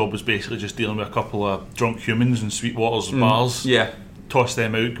this job was basically just dealing with a couple of drunk humans in Sweetwater's bars. Yeah. Toss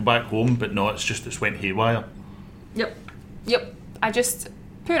them out, go back home, but no, it's went haywire. Yep.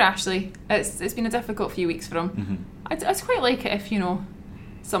 Poor Ashley. It's been a difficult few weeks for him. I'd quite like it if,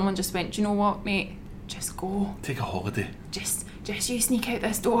 someone just went, do you know what, mate? Just go. Take a holiday. Just you sneak out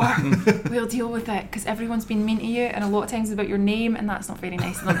this door. We'll deal with it, because everyone's been mean to you, and a lot of times it's about your name, and that's not very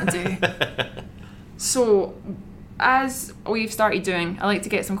nice of them to do. So, as we've started doing, I like to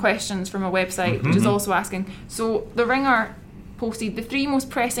get some questions from a website, which is also asking. So, The Ringer posted the 3 most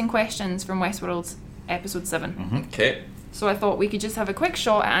pressing questions from Westworld episode 7. Okay. So I thought we could just have a quick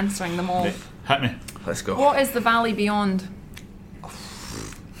shot at answering them all. Hit me. Let's go. What is the Valley Beyond?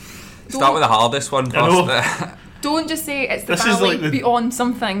 Start with the hardest one I first. Don't just say it's the This is Valley like the- Beyond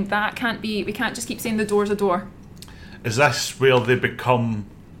something. That can't be. We can't just keep saying the door's a door. Is this where they become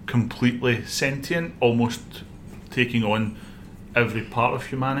completely sentient, almost taking on every part of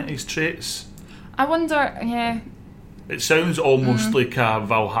humanity's traits? I wonder. Yeah. It sounds almost like a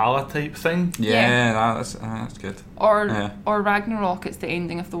Valhalla type thing. Yeah, that's good. Or Ragnarok. It's the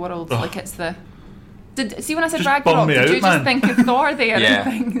ending of the world. Ugh. Like it's the. See when I said Just Ragnarok, bum me did out, you just man. think of Thor there Yeah.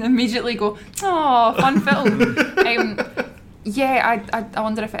 and immediately go, oh, fun film? Yeah, I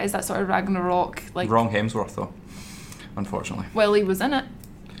wonder if it is that sort of Ragnarok. Like, Wrong Hemsworth though, unfortunately. well, he was in it.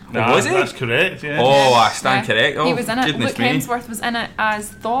 Nah, was he? That's correct, yeah. Oh, I stand Yeah. correct. Oh, He was in it. goodness Luke me. Hemsworth was in it as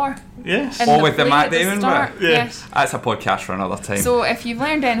Thor. Yes. in Oh, with the play Matt at the Damon start. bit? Yes. That's a podcast for another time. So if you've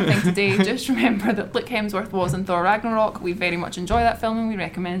learned anything today, just remember that Luke Hemsworth was in Thor Ragnarok. We very much enjoy that film and we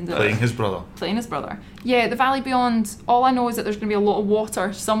recommend it. Playing his brother. Playing his brother. Yeah, the Valley Beyond, all I know is that there's going to be a lot of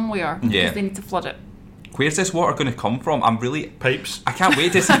water somewhere because Yeah. they need to flood it. Where's this water going to come from? Pipes. I can't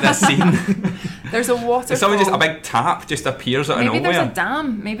wait to see this scene. There's a waterfall. If someone just a big tap just appears out of Maybe nowhere. there's a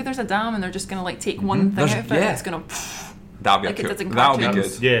dam. Maybe there's a dam and they're just going to take one thing There's- out of it yeah. and it's going to... That'll be like a it cool. does in That'll be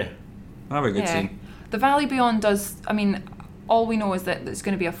cartoons. good. Yeah. That'll be a good Yeah. scene. The Valley Beyond does... I mean, all we know is that it's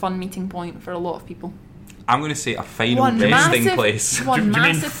going to be a fun meeting point for a lot of people. I'm going to say a final One resting massive, place. one Do you mean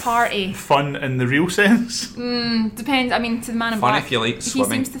massive party. Fun in the real sense? Depends. I mean, to the Man in Fun Black, if you like he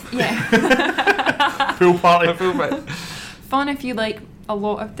swimming. seems to, yeah. Pool party. Fun if you like a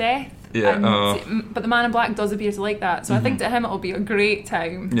lot of death. Yeah, But the Man in Black does appear to like that, so I think to him it'll be a great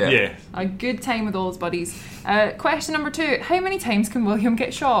time. Yeah. Yeah. A good time with all his buddies. Question number 2: how many times can William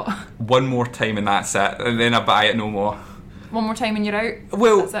get shot? One more time and that's it. And then I buy it no more. One more time and you're out.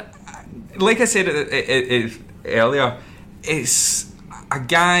 Well, That's it. like I said earlier, it's a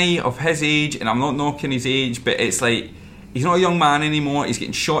guy of his age, and I'm not knocking his age, but it's like he's not a young man anymore. He's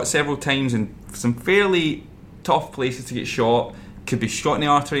getting shot several times in some fairly tough places to get shot. Could be shot in the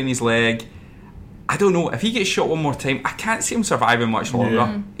artery in his leg. I don't know. If he gets shot one more time, I can't see him surviving much longer.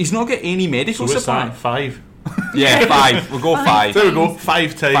 Yeah. He's not got any So medical what's supply. that? 5. Yeah, 5. We'll go 5. There we go.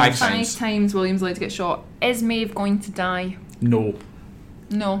 5 times. 5 times. 5 times William's allowed to get shot. Is Maeve going to die? No.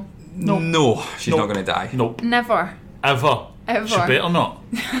 No. No, she's Nope. not going to die. Nope. Never. Ever. Ever. She better not.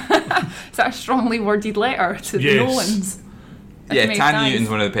 Is that a strongly worded letter to the Yes. Nolans? If Yeah, Maeve Tanya dies? Newton's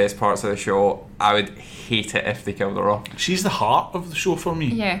one of the best parts of the show. I would hate it if they killed her off. She's the heart of the show for me.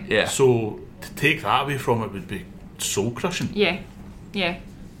 Yeah. Yeah. So to take that away from it would be soul crushing. Yeah.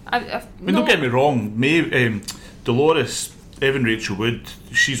 I mean, don't get me wrong. Dolores, Evan Rachel Wood,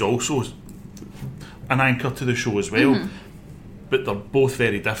 she's also an anchor to the show as well. Mm-hmm. But they're both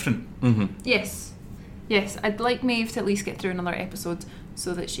very different. Yes. I'd like Maeve to at least get through another episode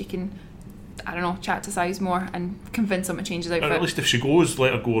so that she can, I don't know, chat to Sizemore and convince him to change his Or outfit. at least if she goes,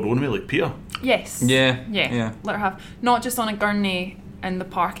 let her go her own way like Peter. Yes. Yeah. Let her have, not just on a gurney in the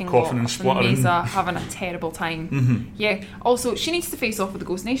parking Coughing and lot of the spluttering. Mesa having a terrible time. Mm-hmm. Yeah. Also, she needs to face off with the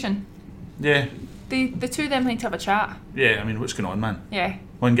Ghost Nation. Yeah. The two of them need to have a chat. Yeah, I mean, what's going on, man? Yeah.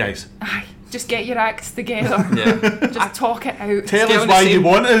 One guys. Aye. Just get your acts together. Yeah. Just talk it out. Tell Stay us on the why same- you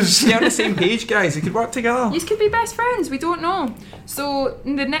want us. Stay on the same page, guys. You could work together. You could be best friends, we don't know. So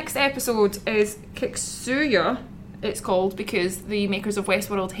the next episode is Kiksuya, it's called, because the makers of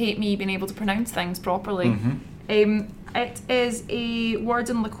Westworld hate me being able to pronounce things properly. It is a word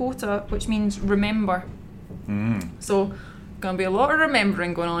in Lakota which means remember. So gonna be a lot of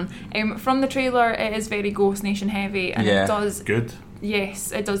remembering going on. From the trailer, it is very Ghost Nation heavy, and Yeah. it does Good.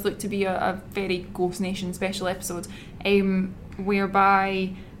 Yes, it does look to be a very Ghost Nation special episode,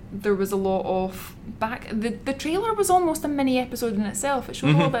 whereby there was a lot of the trailer was almost a mini episode in itself. It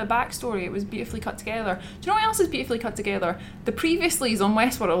showed a little bit of backstory. It was beautifully cut together. Do you know what else is beautifully cut together? The Previouslys on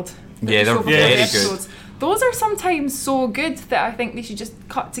Westworld. Yeah, they're very good. Those are sometimes so good that I think they should just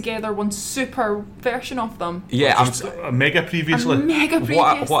cut together one super version of them. Yeah, A mega previously.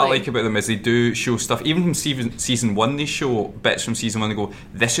 What I like about them is they do show stuff, even from season 1 they show bits from season 1. They go,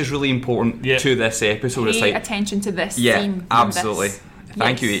 this is really important to this episode. Pay It's like, attention to this yeah, scene. absolutely. This.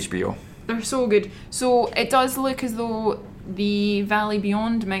 Thank Yes. you, HBO. They're so good. So it does look as though the Valley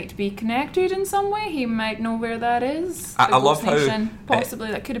Beyond might be connected in some way. He might know where that is. I The love Ghost how Nation,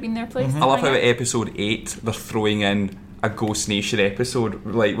 possibly that could have been their place. I love how at episode 8 they're throwing in a Ghost Nation episode.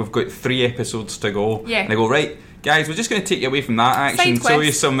 Like, we've got 3 episodes to go. Yeah. And they go, right, guys, we're just going to take you away from that action, Side show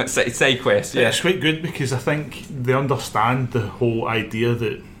you quest. some side quests. Yeah, Yeah. it's quite good because I think they understand the whole idea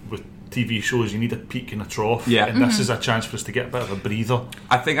that with TV shows you need a peak and a trough. Yeah. And this is a chance for us to get a bit of a breather.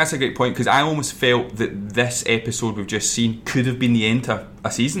 I think that's a great point, because I almost felt that this episode we've just seen could have been the end to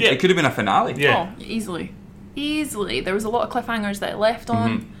a season. Yeah. It could have been a finale. Yeah. Oh, easily. There was a lot of cliffhangers that it left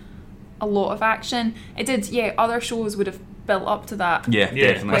on. A lot of action. It did, yeah, other shows would have built up to that. Yeah,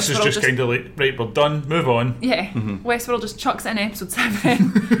 Yeah, definitely. this is Westworld just just- kind of like, right, we're done, move on. Yeah, Westworld just chucks it in episode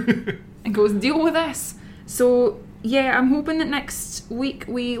 7 and goes, deal with this. So, yeah, I'm hoping that next week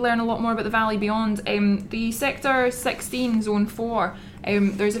we learn a lot more about the Valley Beyond. The Sector 16, Zone 4,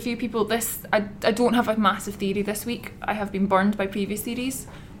 there's a few people, I don't have a massive theory this week. I have been burned by previous theories,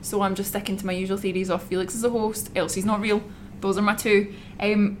 so I'm just sticking to my usual theories of Felix is a host, Elsie's not real. Those are my 2.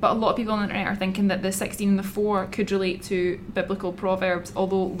 But a lot of people on the internet are thinking that the 16 and the 4 could relate to biblical proverbs,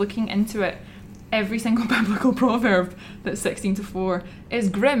 although looking into it, every single biblical proverb that's 16 to 4 is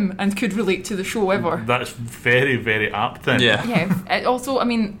grim and could relate to the show ever. That's very, very apt then. Yeah. Yeah. It also, I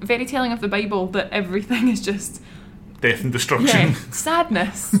mean, very telling of the Bible that everything is just Death and destruction.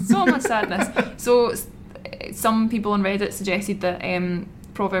 sadness. So much sadness. So some people on Reddit suggested that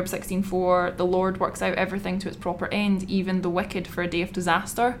Proverbs 16:4, the Lord works out everything to its proper end, even the wicked for a day of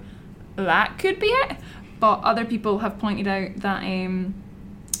disaster. That could be it. But other people have pointed out that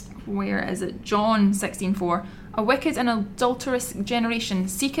where is it? John 16:4. A wicked and adulterous generation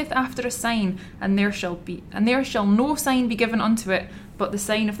seeketh after a sign, and there shall no sign be given unto it, but the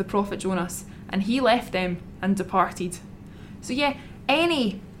sign of the prophet Jonas. And he left them and departed. So yeah,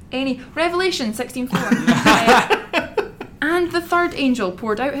 any Revelation 16:4. And the third angel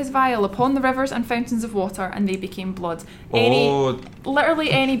poured out his vial upon the rivers and fountains of water, and they became blood.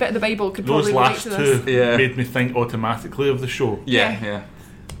 Literally any bit of the Bible could Those probably relate last to this. two Yeah. made me think automatically of the show. Yeah.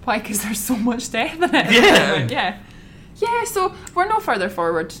 Why? Because there's so much death in it. Yeah. Yeah, so we're no further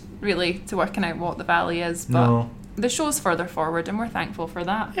forward, really, to working out what the Valley is, but No. the show's further forward, and we're thankful for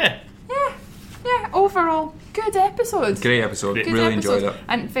that. Yeah. Yeah, overall, good episode. Great episode. Good Really episode. enjoyed it.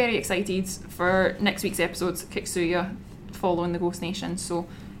 And very excited for next week's episodes, Kiksuya, following the Ghost Nation. So,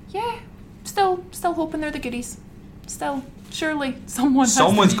 yeah, still hoping they're the goodies. Still, surely someone's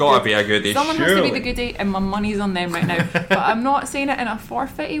got to be a goodie. Someone has to be surely. the goodie, and my money's on them right now. But I'm not saying it in a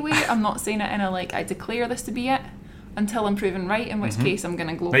forfeity way. I'm not saying it in a I declare this to be it until I'm proven right. In which case, I'm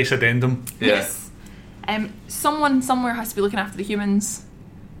gonna glow. Nice addendum. Yes. Someone somewhere has to be looking after the humans,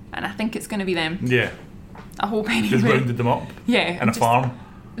 and I think it's going to be them. Yeah. I hope anyway. Just rounded them up Yeah. in a farm.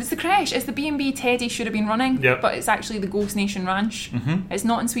 It's the creche. It's the B&B Teddy should have been running, Yep. but it's actually the Ghost Nation Ranch. It's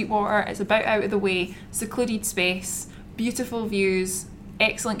not in Sweetwater. It's about out of the way, secluded space, beautiful views,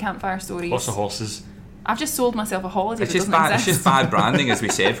 excellent campfire stories. Lots of horses. I've just sold myself a holiday It's that just doesn't bad. It's exist. just bad branding, as we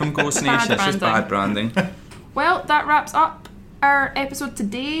said from Ghost Bad Nation. It's just bad branding. Well, that wraps up our episode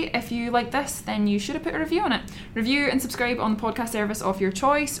today. If you like this, then you should have put a review on it. Review and subscribe on the podcast service of your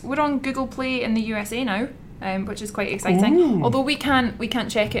choice. We're on Google Play in the USA now, which is quite exciting. Ooh. Although we can't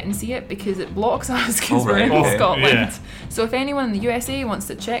check it and see it because it blocks us because Oh, we're right, in okay. Scotland. Yeah. So if anyone in the USA wants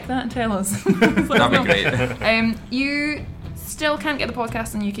to check that and tell us, That'd be great. You still can't get the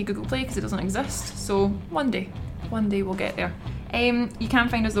podcast on UK Google Play because it doesn't exist. So one day we'll get there. You can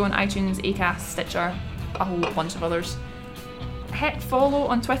find us though on iTunes, Acast, Stitcher, a whole bunch of others. Hit follow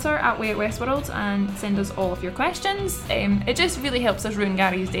on Twitter at Way at Westworld and send us all of your questions. It just really helps us ruin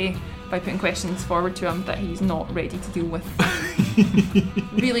Gary's day by putting questions forward to him that he's not ready to deal with.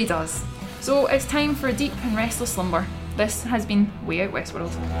 Really does. So it's time for a deep and restless slumber. This has been Way Out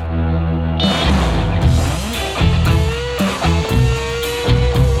Westworld.